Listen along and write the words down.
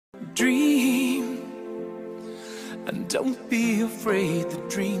dream. And don't be afraid, the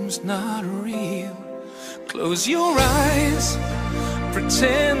dream's not real. Close your eyes,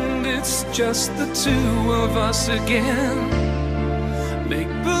 pretend it's just the two of us again.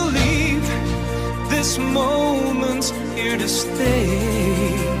 Make believe this moment's here to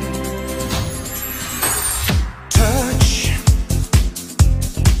stay.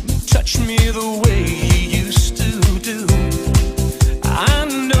 Touch me the way you used to do. I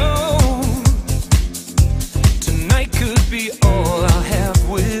know tonight could be all I'll have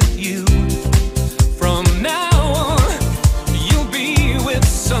with you. From now on, you'll be with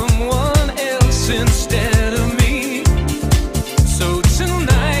someone else instead of me. So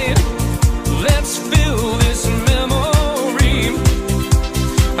tonight, let's fill this memory.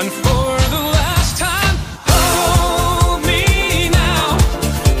 And for the last time, hold me now.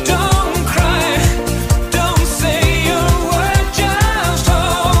 Don't cry, don't say a word, just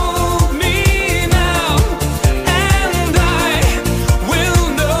hold me now. And I will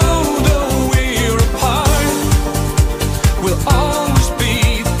know though we're apart, we'll always be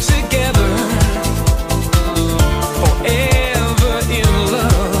together, forever in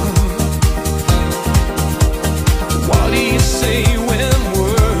love. What do you say when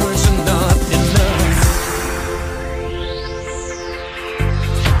words are not enough?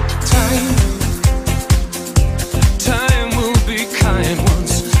 Time will be kind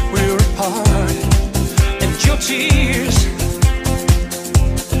once we're apart. And your tears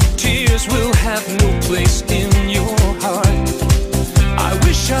will have no place in your heart. I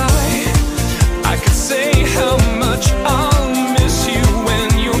wish I could say how much I'll miss you when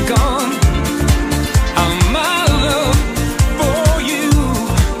you're gone. How my love for you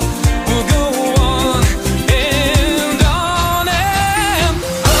will go on and on. And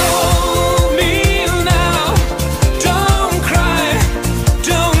hold me now. Don't cry,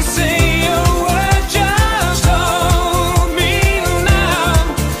 don't say a word, just hold me now.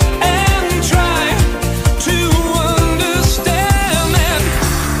 And try to understand. And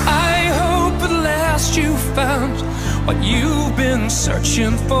I hope at last you found what you've been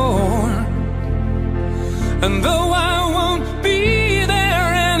searching for. And though I won't be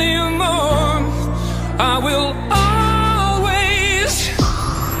there anymore, I will always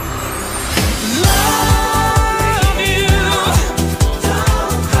love you.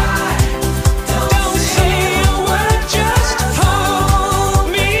 Don't cry, don't say a word, just hold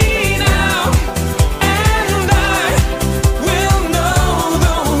me now. And I will know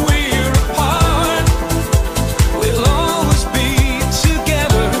though we're apart, we'll always be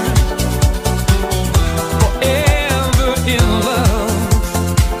together, forever in love.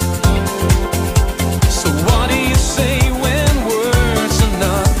 So what do you say when words are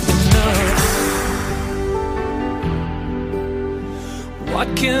not enough? What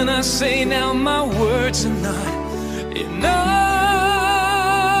can I say now? My words are not enough.